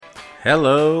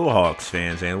Hello, Hawks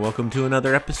fans, and welcome to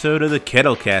another episode of the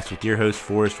Kettlecast with your host,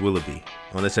 Forrest Willoughby.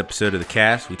 On this episode of the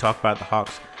cast, we talk about the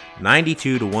Hawks'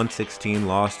 92-116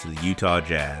 loss to the Utah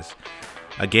Jazz.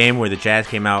 A game where the Jazz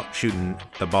came out shooting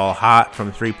the ball hot from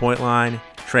the three-point line,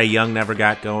 Trae Young never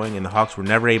got going, and the Hawks were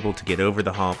never able to get over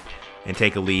the hump and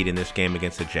take a lead in this game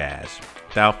against the Jazz.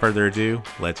 Without further ado,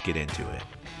 let's get into it.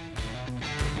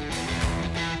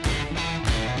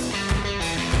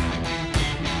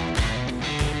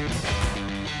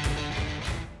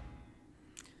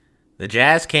 The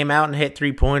Jazz came out and hit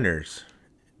three-pointers.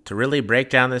 To really break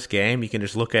down this game, you can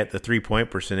just look at the three-point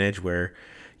percentage where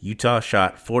Utah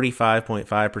shot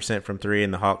 45.5% from three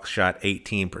and the Hawks shot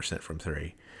 18% from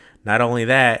three. Not only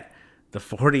that, the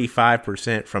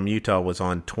 45% from Utah was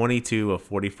on 22 of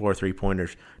 44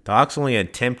 three-pointers. The Hawks only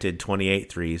attempted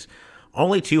 28 threes.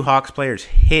 Only two Hawks players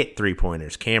hit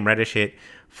three-pointers. Cam Reddish hit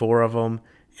 4 of them,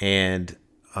 and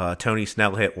Tony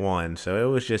Snell hit 1. So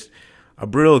it was just a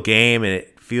brutal game, and it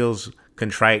feels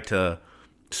contrite to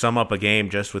sum up a game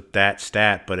just with that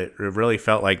stat, but it really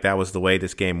felt like that was the way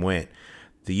this game went.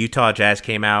 The Utah Jazz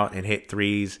came out and hit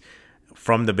threes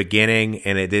from the beginning,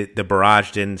 and the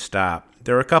barrage didn't stop.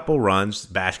 There were a couple runs.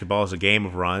 Basketball is a game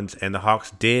of runs, and the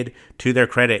Hawks did, to their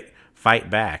credit, fight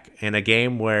back. In a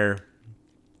game where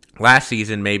last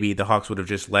season maybe the Hawks would have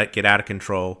just let get out of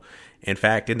control. In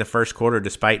fact, in the first quarter,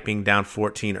 despite being down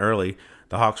 14 early,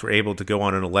 the Hawks were able to go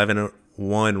on an 11-1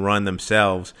 run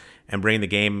themselves and bring the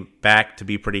game back to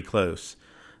be pretty close.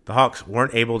 The Hawks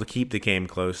weren't able to keep the game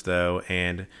close, though,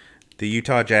 and the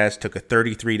Utah Jazz took a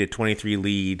 33-23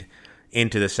 lead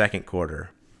into the second quarter.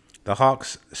 The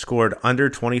Hawks scored under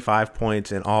 25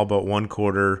 points in all but one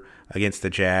quarter against the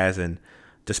Jazz, and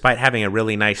despite having a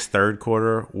really nice third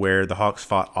quarter where the Hawks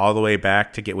fought all the way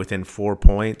back to get within 4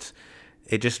 points,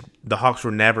 the Hawks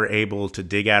were never able to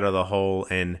dig out of the hole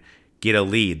and get a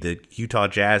lead. The Utah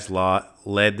Jazz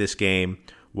led this game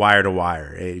wire to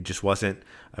wire. It just wasn't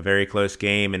a very close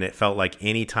game, and it felt like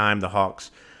any time the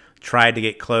Hawks tried to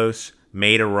get close,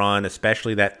 made a run,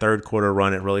 especially that third quarter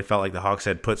run, it really felt like the Hawks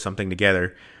had put something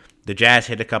together. The Jazz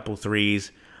hit a couple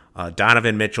threes.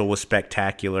 Donovan Mitchell was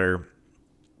spectacular,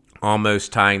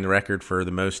 almost tying the record for the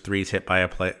most threes hit by a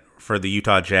play for the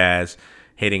Utah Jazz,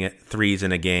 hitting threes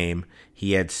in a game.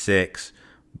 He had 6,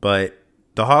 but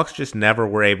the Hawks just never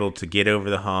were able to get over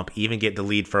the hump, even get the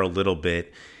lead for a little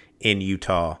bit in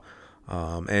Utah.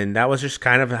 And that was just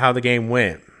kind of how the game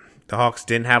went. The Hawks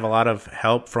didn't have a lot of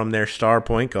help from their star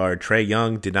point guard. Trae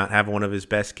Young did not have one of his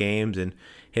best games, and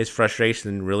his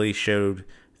frustration really showed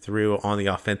through on the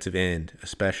offensive end,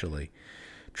 especially.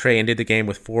 Trae ended the game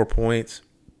with 4 points.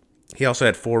 He also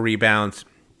had 4 rebounds.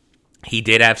 He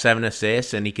did have 7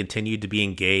 assists, and he continued to be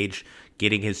engaged,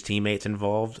 getting his teammates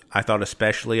involved. I thought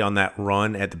especially on that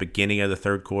run at the beginning of the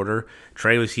third quarter,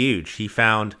 Trae was huge. He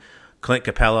found Clint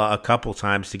Capella a couple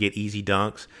times to get easy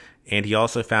dunks, and he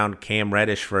also found Cam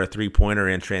Reddish for a three-pointer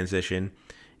in transition,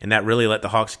 and that really let the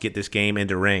Hawks get this game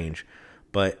into range.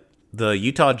 But the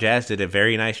Utah Jazz did a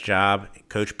very nice job.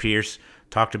 Coach Pierce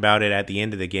talked about it at the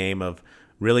end of the game of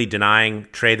really denying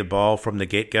Trae the ball from the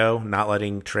get-go, not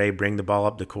letting Trae bring the ball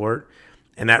up the court,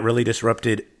 and that really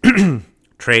disrupted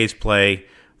Trae's play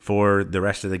for the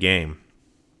rest of the game.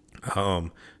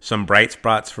 Some bright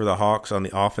spots for the Hawks on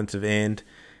the offensive end.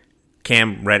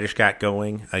 Cam Reddish got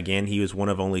going. Again, he was one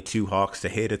of only 2 Hawks to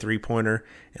hit a three-pointer,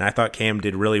 and I thought Cam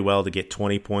did really well to get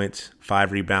 20 points,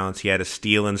 5 rebounds. He had a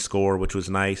steal and score, which was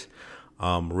nice.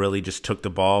 Really just took the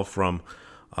ball from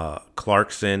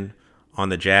Clarkson on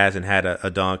the Jazz and had a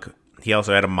dunk. He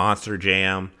also had a monster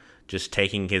jam, just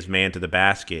taking his man to the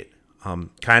basket.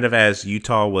 Kind of as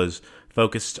Utah was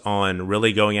focused on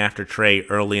really going after Trae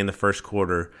early in the first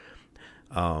quarter,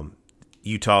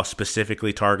 Utah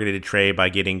specifically targeted Trae by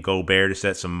getting Gobert to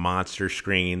set some monster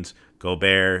screens.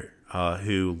 Gobert,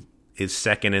 who is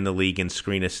second in the league in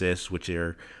screen assists, which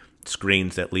are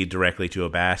screens that lead directly to a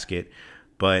basket.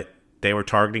 But they were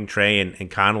targeting Trae, and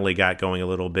Connolly got going a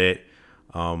little bit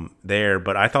there.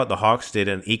 But I thought the Hawks did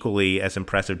an equally as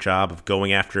impressive job of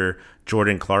going after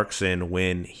Jordan Clarkson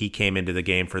when he came into the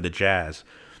game for the Jazz.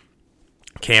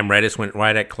 Cam Reddish went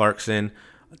right at Clarkson.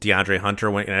 DeAndre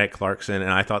Hunter went at Clarkson, and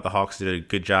I thought the Hawks did a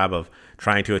good job of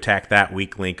trying to attack that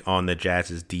weak link on the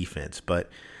Jazz's defense. But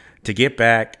to get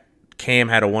back, Cam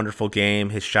had a wonderful game.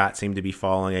 His shot seemed to be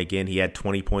falling. Again, he had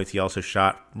 20 points. He also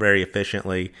shot very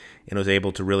efficiently and was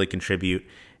able to really contribute.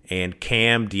 And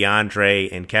Cam, DeAndre,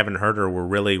 and Kevin Huerter were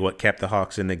really what kept the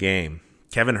Hawks in the game.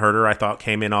 Kevin Huerter, I thought,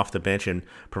 came in off the bench and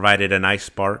provided a nice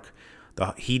spark.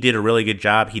 He did a really good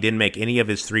job. He didn't make any of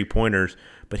his three-pointers,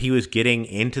 but he was getting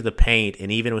into the paint,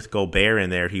 and even with Gobert in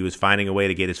there, he was finding a way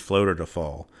to get his floater to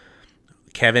fall.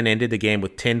 Kevin ended the game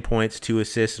with 10 points, 2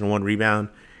 assists, and 1 rebound.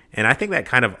 And I think that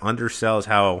kind of undersells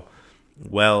how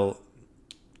well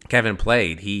Kevin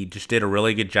played. He just did a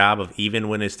really good job of, even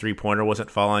when his three-pointer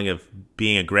wasn't falling, of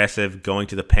being aggressive, going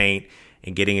to the paint,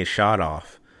 and getting his shot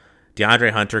off.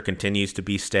 DeAndre Hunter continues to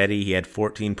be steady. He had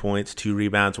 14 points, 2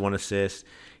 rebounds, 1 assist.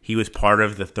 He was part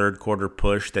of the third quarter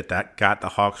push that got the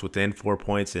Hawks within 4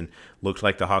 points and looked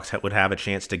like the Hawks would have a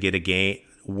chance to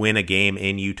win a game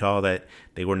in Utah that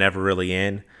they were never really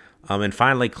in. And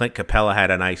finally, Clint Capella had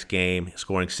a nice game,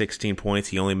 scoring 16 points.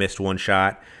 He only missed 1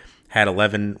 shot, had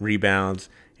 11 rebounds,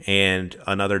 and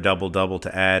another double-double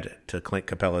to add to Clint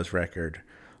Capella's record.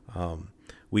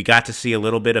 We got to see a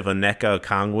little bit of Onyeka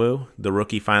Okongwu. The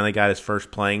rookie finally got his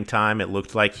first playing time. It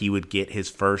looked like he would get his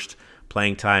first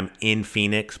playing time in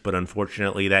Phoenix, but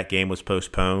unfortunately that game was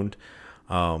postponed.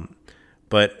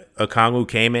 But Okongwu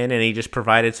came in and he just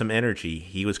provided some energy.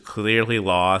 He was clearly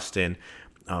lost, and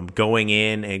going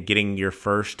in and getting your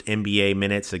first NBA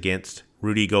minutes against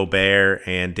Rudy Gobert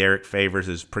and Derek Favors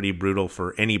is pretty brutal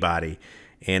for anybody.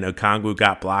 And Okongwu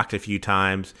got blocked a few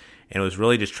times and was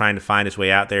really just trying to find his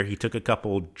way out there. He took a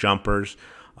couple jumpers,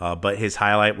 but his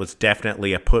highlight was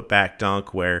definitely a putback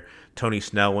dunk where Tony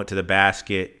Snell went to the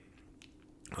basket.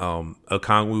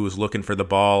 Okongwu was looking for the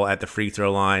ball at the free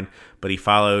throw line, but he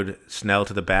followed Snell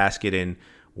to the basket, and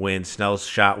when Snell's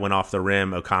shot went off the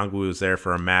rim, Okongwu was there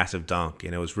for a massive dunk,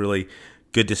 and it was really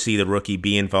good to see the rookie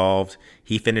be involved.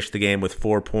 He finished the game with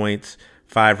 4 points,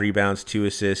 5 rebounds, 2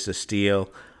 assists, a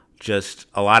steal. Just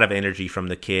a lot of energy from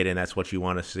the kid, and that's what you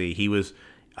want to see. He was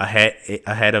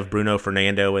ahead of Bruno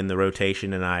Fernando in the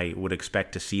rotation, and I would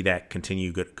expect to see that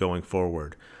continue going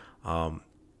forward.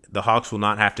 The Hawks will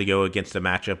not have to go against a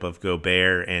matchup of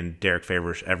Gobert and Derek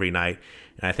Favors every night,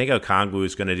 and I think Okongwu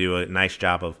is going to do a nice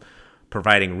job of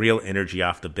providing real energy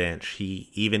off the bench. He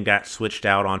even got switched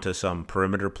out onto some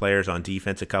perimeter players on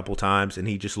defense a couple times, and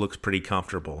he just looks pretty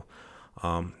comfortable.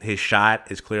 His shot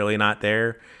is clearly not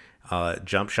there,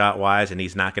 jump shot wise, and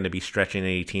he's not going to be stretching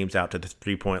any teams out to the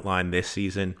 3-point line this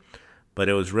season. But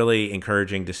it was really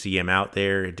encouraging to see him out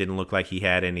there. It didn't look like he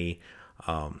had any,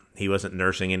 he wasn't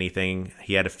nursing anything.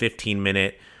 He had a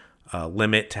 15-minute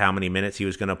limit to how many minutes he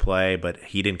was going to play, but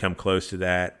he didn't come close to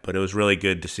that. But it was really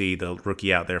good to see the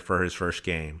rookie out there for his first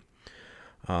game.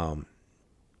 Not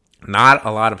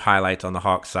a lot of highlights on the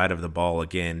Hawks side of the ball.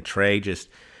 Again, Trey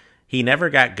he never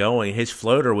got going. His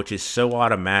floater, which is so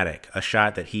automatic, a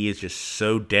shot that he is just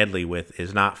so deadly with,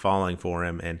 is not falling for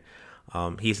him.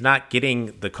 And he's not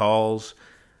getting the calls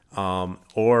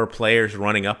or players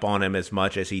running up on him as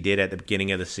much as he did at the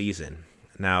beginning of the season.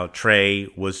 Now, Trey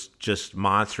was just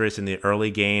monstrous in the early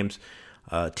games.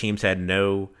 Teams had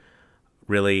nothing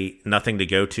to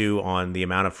go to on the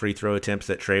amount of free throw attempts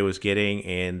that Trey was getting,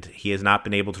 and he has not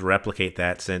been able to replicate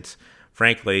that since,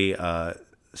 frankly,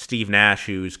 Steve Nash,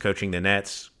 who's coaching the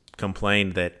Nets,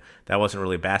 complained that wasn't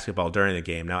really basketball during the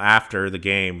game. Now, after the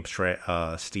game,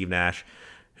 Steve Nash,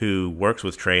 who works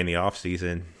with Trey in the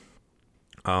offseason,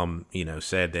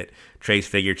 said that Trey's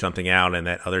figured something out and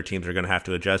that other teams are going to have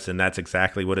to adjust, and that's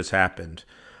exactly what has happened.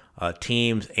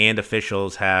 Teams and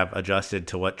officials have adjusted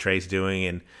to what Trey's doing,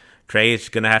 and Trey is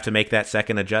going to have to make that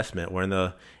second adjustment. We're in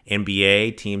the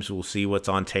NBA. Teams will see what's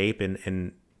on tape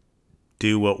and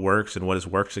do what works and what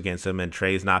works against him, and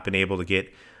Trey's not been able to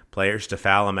get players to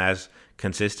foul him as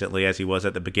consistently as he was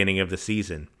at the beginning of the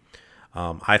season.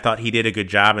 I thought he did a good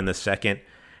job in the second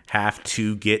half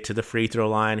to get to the free throw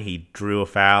line. He drew a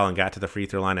foul and got to the free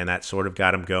throw line, and that sort of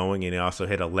got him going, and he also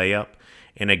hit a layup.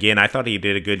 And again, I thought he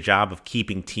did a good job of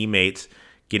getting teammates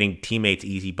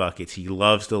easy buckets. He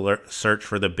loves to search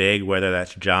for the big, whether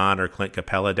that's John or Clint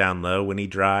Capella down low when he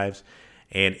drives.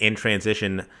 And in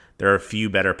transition, there are a few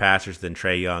better passers than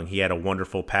Trey Young. He had a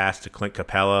wonderful pass to Clint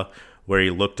Capella where he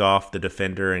looked off the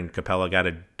defender and Capella got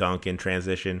a dunk in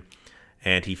transition.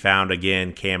 And he found,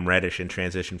 again, Cam Reddish in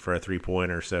transition for a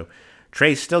three-pointer. So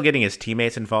Trey's still getting his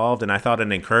teammates involved, and I thought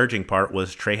an encouraging part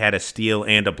was Trey had a steal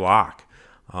and a block.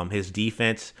 His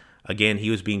defense, again,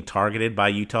 he was being targeted by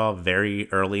Utah very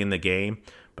early in the game,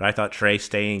 but I thought Trey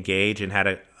stayed engaged and had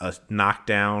a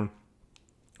knockdown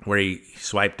where he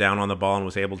swiped down on the ball and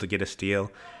was able to get a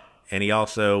steal. And he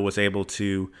also was able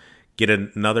to get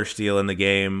another steal in the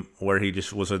game where he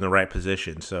just was in the right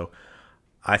position. So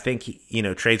I think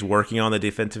Trey's working on the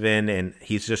defensive end, and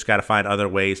he's just got to find other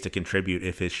ways to contribute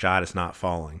if his shot is not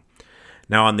falling.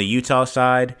 Now on the Utah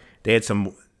side, they had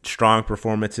some strong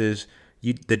performances.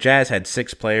 The Jazz had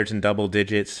 6 players in double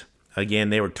digits.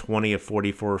 Again, they were 20 of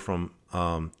 44 from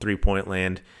three-point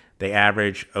land. They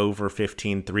average over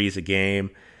 15 threes a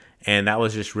game, and that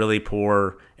was just really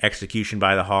poor execution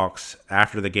by the Hawks.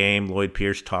 After the game, Lloyd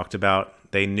Pierce talked about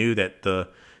They knew that the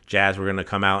Jazz were going to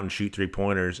come out and shoot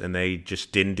 3-pointers, and they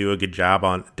just didn't do a good job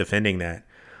on defending that.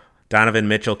 Donovan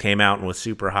Mitchell came out and was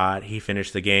super hot. He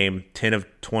finished the game 10 of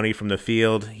 20 from the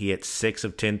field. He hit 6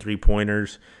 of 10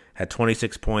 3-pointers, had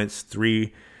 26 points,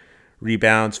 3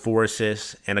 rebounds, 4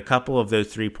 assists, and a couple of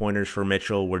those 3-pointers for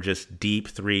Mitchell were just deep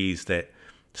threes that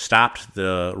stopped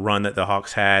the run that the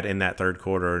Hawks had in that third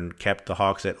quarter and kept the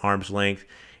Hawks at arm's length.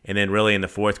 And then really in the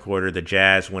fourth quarter, the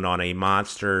Jazz went on a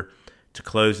monster to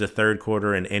close the third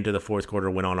quarter, and into the fourth quarter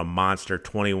went on a monster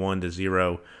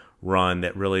 21-0 run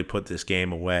that really put this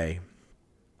game away.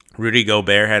 Rudy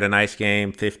Gobert had a nice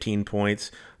game, 15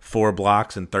 points, 4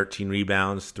 blocks, and 13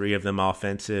 rebounds, 3 of them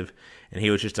offensive, and he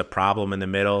was just a problem in the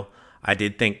middle. I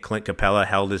did think Clint Capella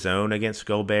held his own against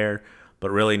Gobert,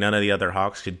 but really none of the other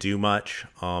Hawks could do much.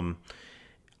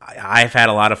 I've had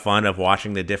a lot of fun of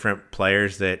watching the different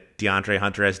players that DeAndre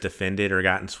Hunter has defended or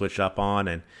gotten switched up on,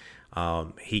 and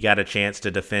he got a chance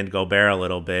to defend Gobert a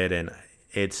little bit, and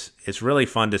it's really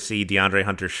fun to see DeAndre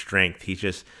Hunter's strength.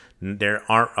 There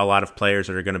aren't a lot of players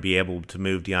that are going to be able to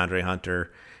move DeAndre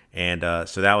Hunter, and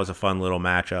so that was a fun little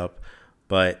matchup.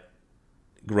 But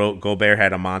Gobert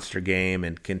had a monster game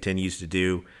and continues to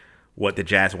do what the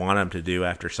Jazz want him to do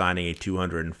after signing a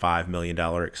 $205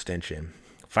 million extension.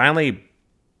 Finally,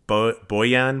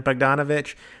 Bojan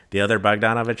Bogdanovic, the other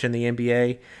Bogdanovic in the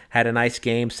NBA, had a nice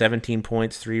game, 17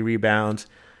 points, 3 rebounds.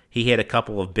 He hit a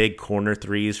couple of big corner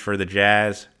threes for the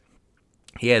Jazz.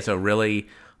 He has a really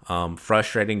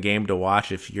frustrating game to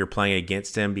watch if you're playing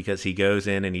against him because he goes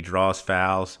in and he draws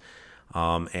fouls,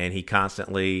 and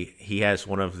he has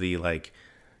one of the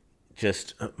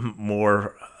just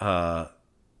more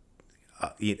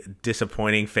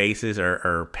disappointing faces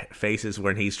or faces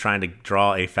when he's trying to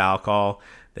draw a foul call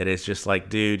that is just like,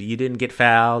 dude, you didn't get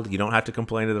fouled. You don't have to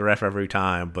complain to the ref every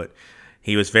time. But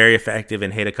he was very effective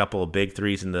and hit a couple of big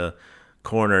threes in the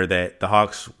corner that the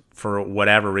Hawks, for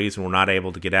whatever reason, were not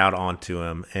able to get out onto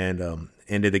him, and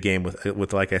ended the game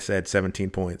with, like I said, 17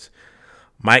 points.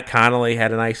 Mike Conley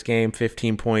had a nice game,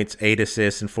 15 points, 8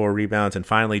 assists, and 4 rebounds. And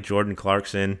finally, Jordan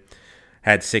Clarkson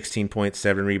had 16 points,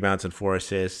 7 rebounds, and 4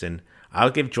 assists. And I'll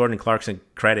give Jordan Clarkson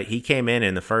credit. He came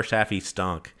in the first half, he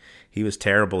stunk. He was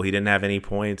terrible. He didn't have any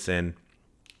points, and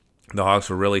the Hawks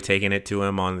were really taking it to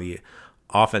him on the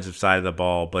offensive side of the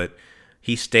ball. But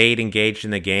he stayed engaged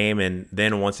in the game, and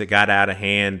then once it got out of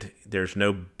hand, there's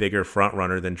no bigger front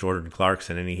runner than Jordan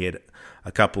Clarkson, and he hit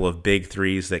a couple of big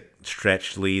threes that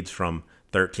stretched leads from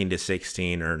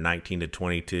 13-16 or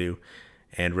 19-22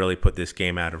 and really put this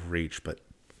game out of reach. But,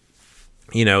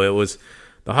 it was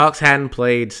the Hawks hadn't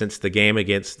played since the game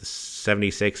against the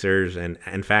 76ers, and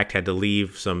in fact had to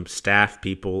leave some staff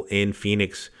people in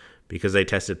Phoenix because they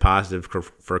tested positive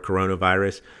for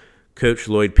coronavirus. Coach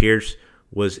Lloyd Pierce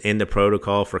was in the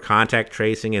protocol for contact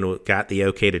tracing and got the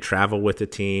okay to travel with the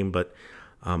team. But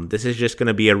this is just going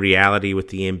to be a reality with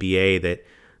the NBA that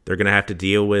they're going to have to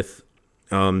deal with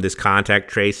this contact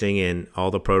tracing and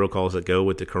all the protocols that go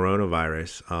with the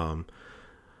coronavirus.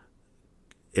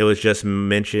 It was just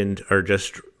mentioned or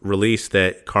just released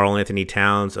that Karl Anthony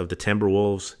Towns of the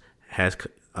Timberwolves has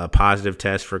a positive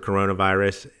test for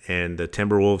coronavirus, and the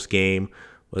Timberwolves game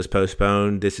was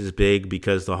postponed. This is big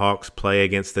because the Hawks play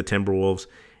against the Timberwolves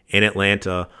in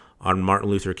Atlanta on Martin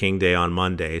Luther King Day on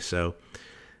Monday. So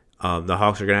the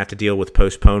Hawks are going to have to deal with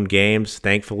postponed games.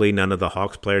 Thankfully, none of the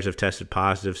Hawks players have tested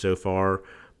positive so far,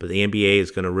 but the NBA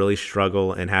is going to really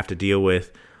struggle and have to deal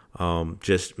with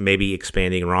just maybe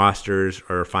expanding rosters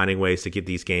or finding ways to get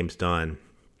these games done.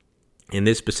 In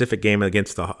this specific game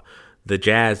against the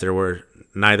Jazz,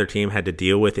 neither team had to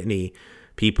deal with any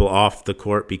people off the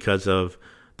court because of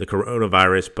the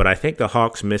coronavirus, but I think the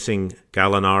Hawks missing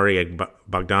Gallinari and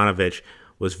Bogdanovic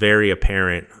was very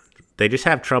apparent. They just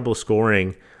have trouble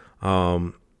scoring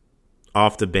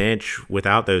off the bench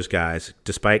without those guys.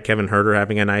 Despite Kevin Huerter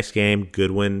having a nice game,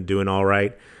 Goodwin doing all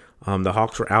right, the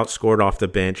Hawks were outscored off the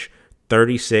bench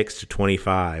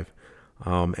 36-25,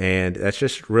 and that's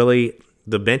just really,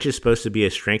 the bench is supposed to be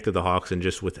a strength of the Hawks, and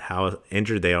just with how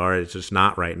injured they are, it's just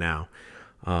not right now.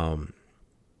 The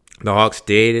Hawks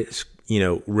did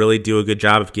really do a good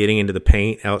job of getting into the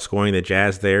paint, outscoring the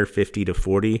Jazz there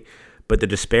 50-40. But the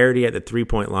disparity at the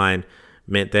three-point line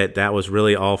meant that was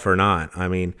really all for naught. I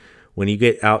mean, when you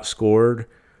get outscored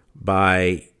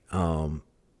by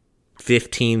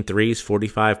 15 threes,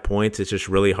 45 points, it's just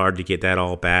really hard to get that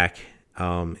all back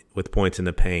with points in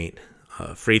the paint.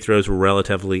 Free throws were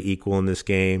relatively equal in this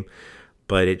game,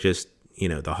 but it just,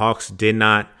 the Hawks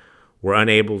were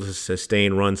unable to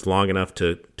sustain runs long enough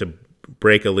to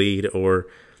break a lead, or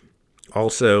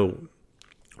also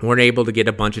weren't able to get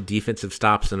a bunch of defensive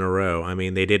stops in a row. I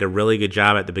mean, they did a really good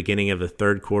job at the beginning of the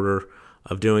third quarter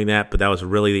of doing that, but that was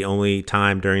really the only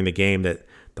time during the game that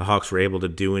the Hawks were able to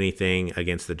do anything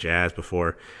against the Jazz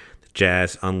before the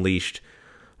Jazz unleashed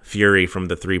fury from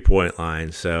the three-point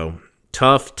line. So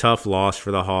tough loss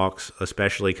for the Hawks,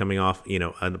 especially coming off,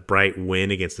 a bright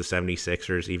win against the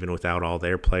 76ers, even without all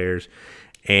their players.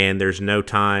 And there's no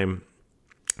time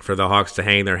for the Hawks to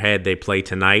hang their head. They play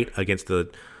tonight against the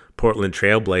Portland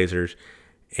Trailblazers.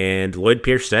 And Lloyd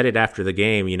Pierce said it after the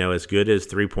game, as good as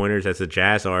three-pointers as the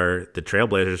Jazz are, the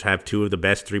Trailblazers have two of the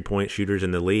best three-point shooters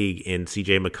in the league in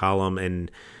C.J. McCollum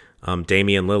and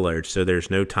Damian Lillard. So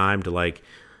there's no time to,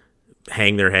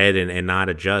 hang their head and not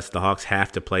adjust. The Hawks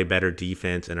have to play better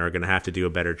defense and are going to have to do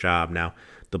a better job. Now,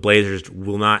 the Blazers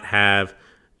will not have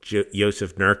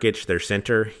Jusuf Nurkic, their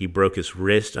center. He broke his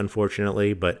wrist,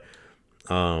 unfortunately, but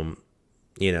so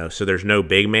there's no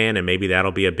big man, and maybe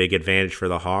that'll be a big advantage for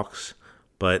the Hawks.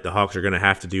 But the Hawks are going to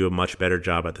have to do a much better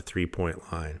job at the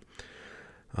three-point line.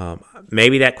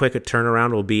 Maybe that quick a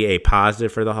turnaround will be a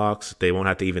positive for the Hawks. They won't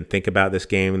have to even think about this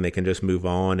game, and they can just move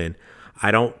on. And I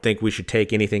don't think we should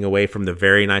take anything away from the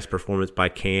very nice performance by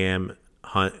Cam,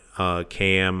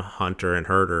 Hunter, and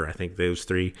Herter. I think those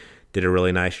three did a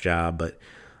really nice job. But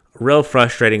a real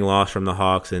frustrating loss from the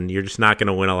Hawks, and you're just not going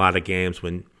to win a lot of games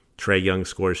when Trae Young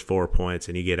scores 4 points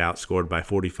and you get outscored by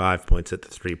 45 points at the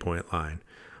three-point line.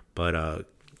 But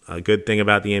a good thing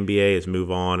about the NBA is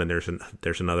move on, and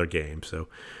there's another game. So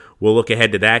we'll look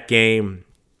ahead to that game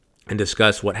and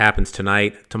discuss what happens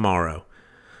tomorrow.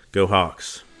 Go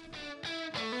Hawks.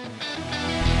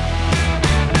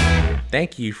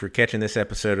 Thank you for catching this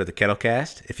episode of the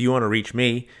Kettlecast. If you want to reach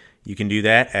me, you can do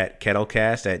that at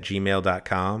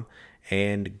kettlecast@gmail.com.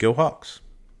 And go Hawks.